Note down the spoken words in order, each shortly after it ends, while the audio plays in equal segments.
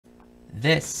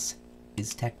This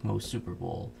is Tecmo Super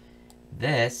Bowl.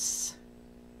 This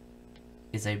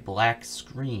is a black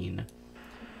screen.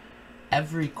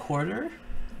 Every quarter,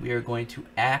 we are going to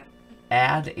add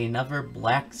another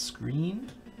black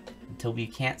screen until we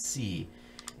can't see,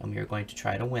 and we are going to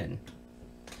try to win.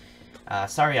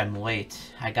 Sorry I'm late.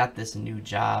 I got this new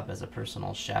job as a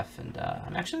personal chef, and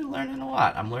I'm actually learning a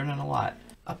lot.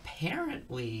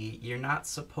 Apparently, you're not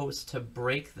supposed to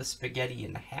break the spaghetti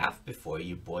in half before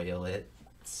you boil it,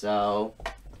 so...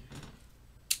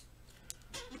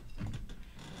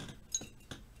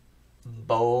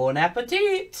 Bon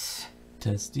appetit!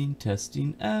 Testing,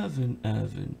 testing, oven,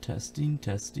 oven. Testing,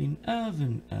 testing,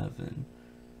 oven, oven.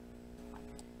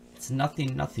 It's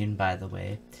nothing, by the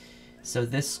way. So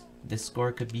this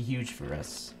score could be huge for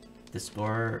us. The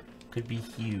score could be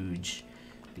huge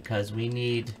because we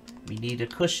need a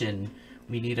cushion.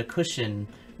 We need a cushion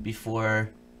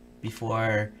before we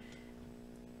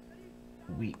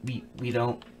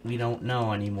don't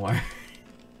know anymore.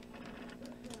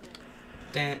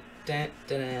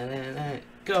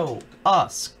 Go,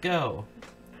 us, go.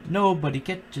 Nobody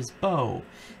catches Bo,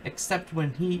 except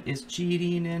when he is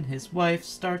cheating and his wife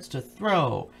starts to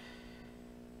throw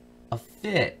a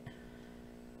fit.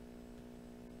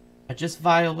 I just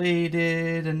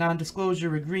violated a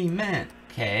non-disclosure agreement.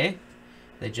 Okay.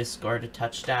 They just scored a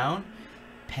touchdown.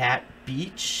 Pat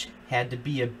Beach had to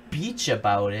be a Beach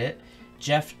about it.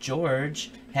 Jeff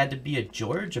George had to be a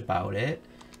George about it.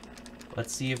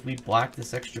 Let's see if we block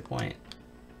this extra point.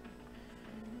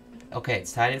 Okay,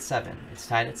 it's tied at 7. It's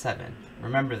tied at 7.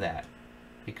 Remember that.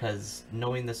 Because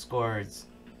knowing the score is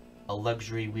a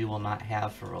luxury we will not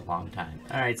have for a long time.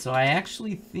 Alright, so I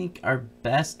actually think our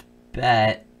best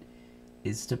bet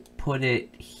is to put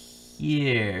it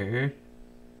here.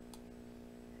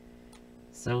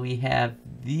 So we have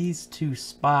these two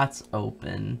spots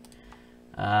open.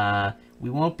 We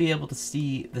won't be able to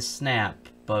see the snap,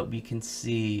 but we can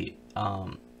see a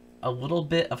little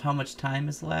bit of how much time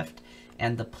is left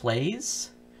and the plays.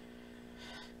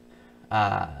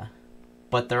 But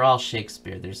they're all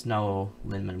Shakespeare. There's no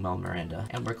Lin-Manuel Miranda.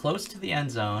 And we're close to the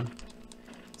end zone.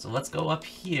 So let's go up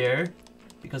here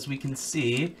because we can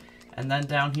see. And then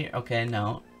down here. Okay,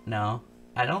 no.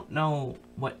 I don't know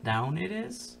what down it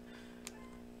is.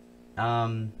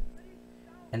 And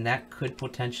that could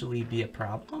potentially be a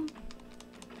problem.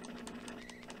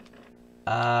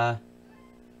 I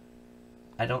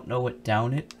don't know what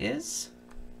down it is.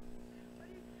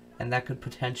 And that could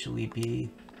potentially be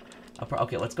a problem.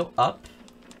 Okay, let's go up.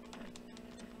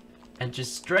 And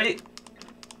just straight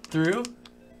through.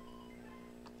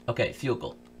 Okay, field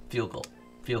goal. Field goal.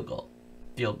 Field goal.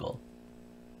 Field goal.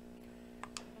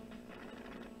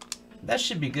 That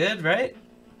should be good, right?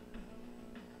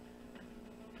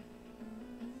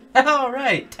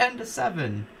 Alright,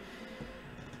 10-7.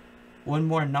 One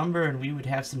more number and we would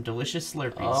have some delicious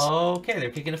Slurpees. Okay, they're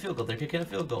kicking a field goal. They're kicking a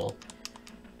field goal.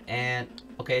 And,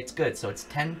 okay, it's good. So it's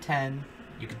 10-10.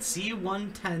 You can see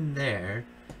 110 there.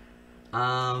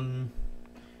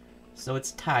 So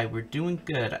it's tied. We're doing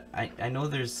good. I know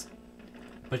there's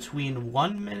between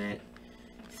 1 minute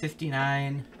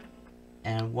 59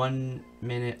 and 1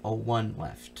 minute 01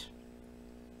 left.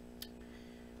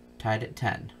 Tied at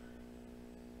 10.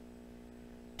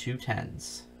 2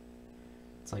 10s.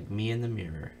 It's like me in the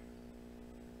mirror.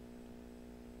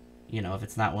 You know, if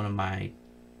it's not one of my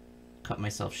cut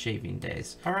myself shaving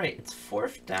days. Alright, it's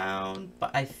 4th down, but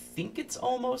I think it's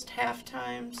almost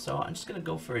halftime, so I'm just gonna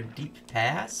go for a deep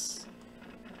pass.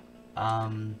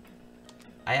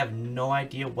 I have no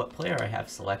idea what player I have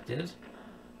selected.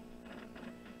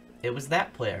 It was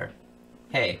that player.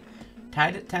 Hey,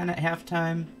 tied at 10 at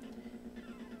halftime.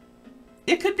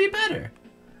 It could be better.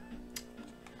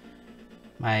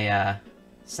 My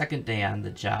second day on the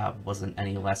job wasn't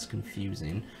any less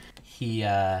confusing. He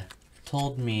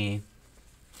told me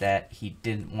that he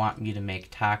didn't want me to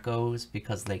make tacos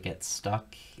because they get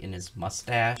stuck in his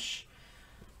mustache.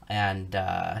 And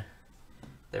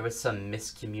there was some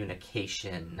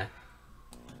miscommunication.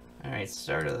 Alright,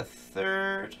 start of the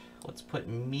 3rd. Let's put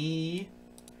me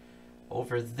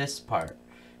over this part.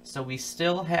 So we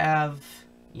still have,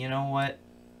 you know what?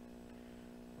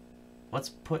 Let's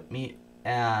put me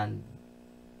on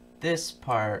this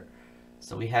part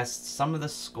so we have some of the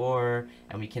score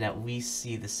and we can at least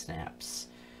see the snaps.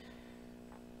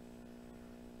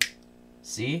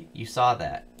 See? You saw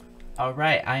that.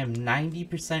 Alright, I am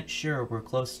 90% sure we're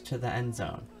close to the end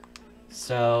zone.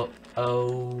 So,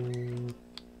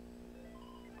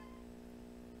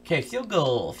 okay, field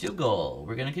goal, field goal.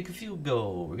 We're gonna kick a field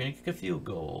goal. We're gonna kick a field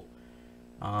goal.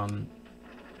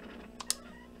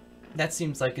 That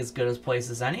seems like as good a place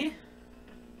as any.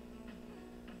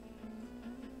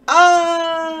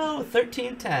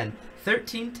 13-10.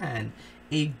 13-10.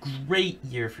 A great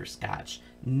year for Scotch.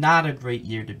 Not a great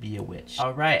year to be a witch.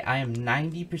 Alright, I am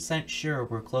 90% sure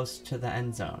we're close to the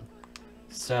end zone.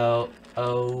 So,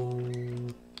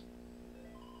 okay,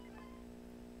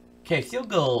 field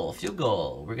goal, field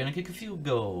goal. We're gonna kick a field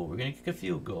goal. We're gonna kick a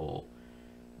field goal.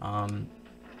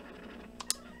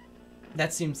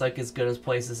 That seems like as good a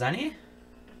place as any.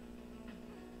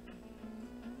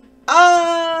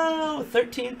 Oh!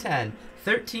 13-10.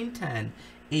 13-10.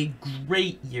 A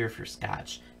great year for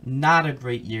Scotch. Not a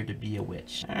great year to be a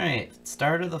witch. Alright,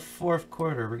 start of the fourth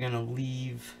quarter. We're gonna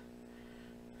leave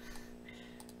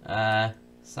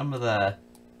some of the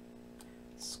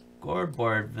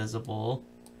scoreboard visible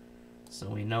so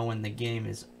we know when the game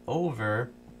is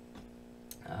over.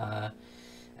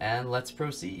 And let's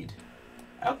proceed.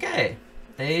 Okay,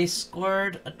 they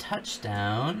scored a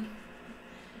touchdown,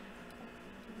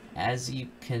 as you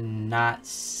cannot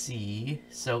see,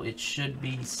 so it should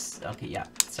be, okay, yeah,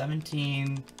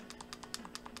 17-13.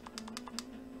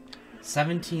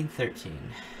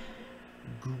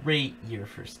 Great year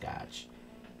for Scotch.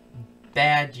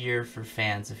 Bad year for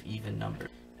fans of even numbers.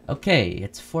 Okay,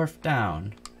 it's fourth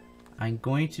down. I'm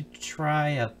going to try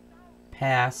a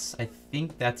pass. I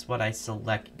think that's what I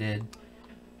selected.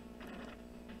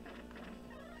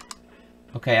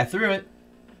 Okay, I threw it.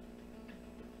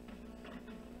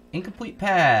 Incomplete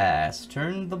pass.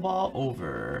 Turn the ball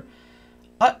over.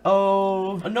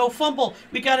 Uh-oh. Oh, no, fumble.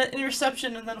 We got an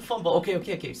interception and then a fumble.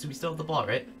 Okay. So we still have the ball,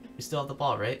 right? We still have the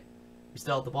ball, right? We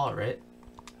still have the ball, right?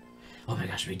 Oh my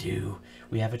gosh, we do.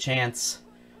 We have a chance.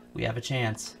 We have a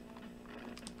chance.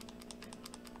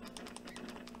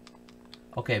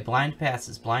 Okay, blind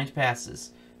passes, blind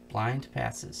passes, blind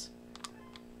passes,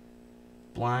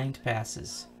 blind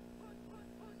passes.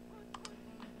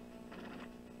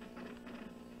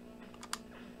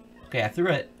 Okay, I threw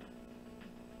it.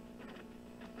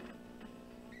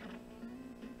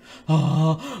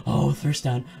 Oh, first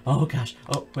down. Oh gosh.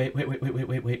 Oh, wait.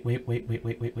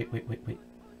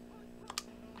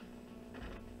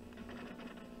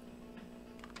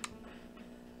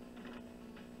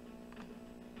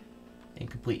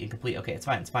 Incomplete. Okay, it's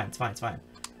fine.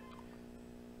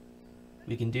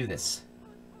 We can do this.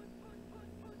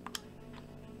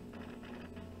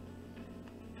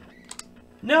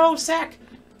 No, sack!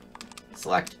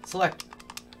 Select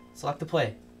the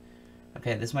play.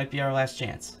 Okay, this might be our last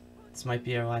chance.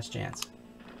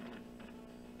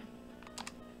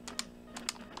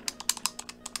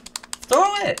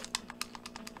 Throw it!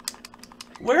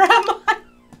 Where am I?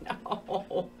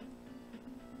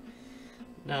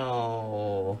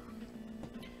 No.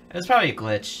 It was probably a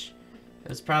glitch.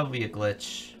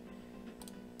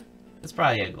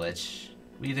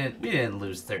 We didn't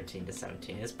lose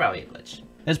 13-17. It's probably a glitch.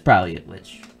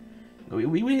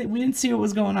 We didn't see what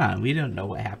was going on. We don't know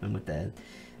what happened with the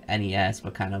NES,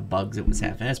 what kind of bugs it was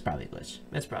having. It's probably a glitch.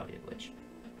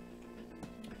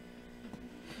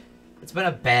 It's been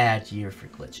a bad year for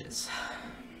glitches.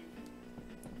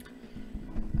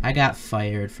 I got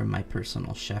fired from my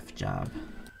personal chef job.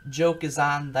 Joke is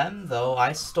on them, though.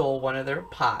 I stole one of their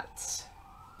pots.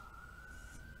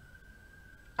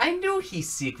 I knew he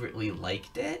secretly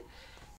liked it.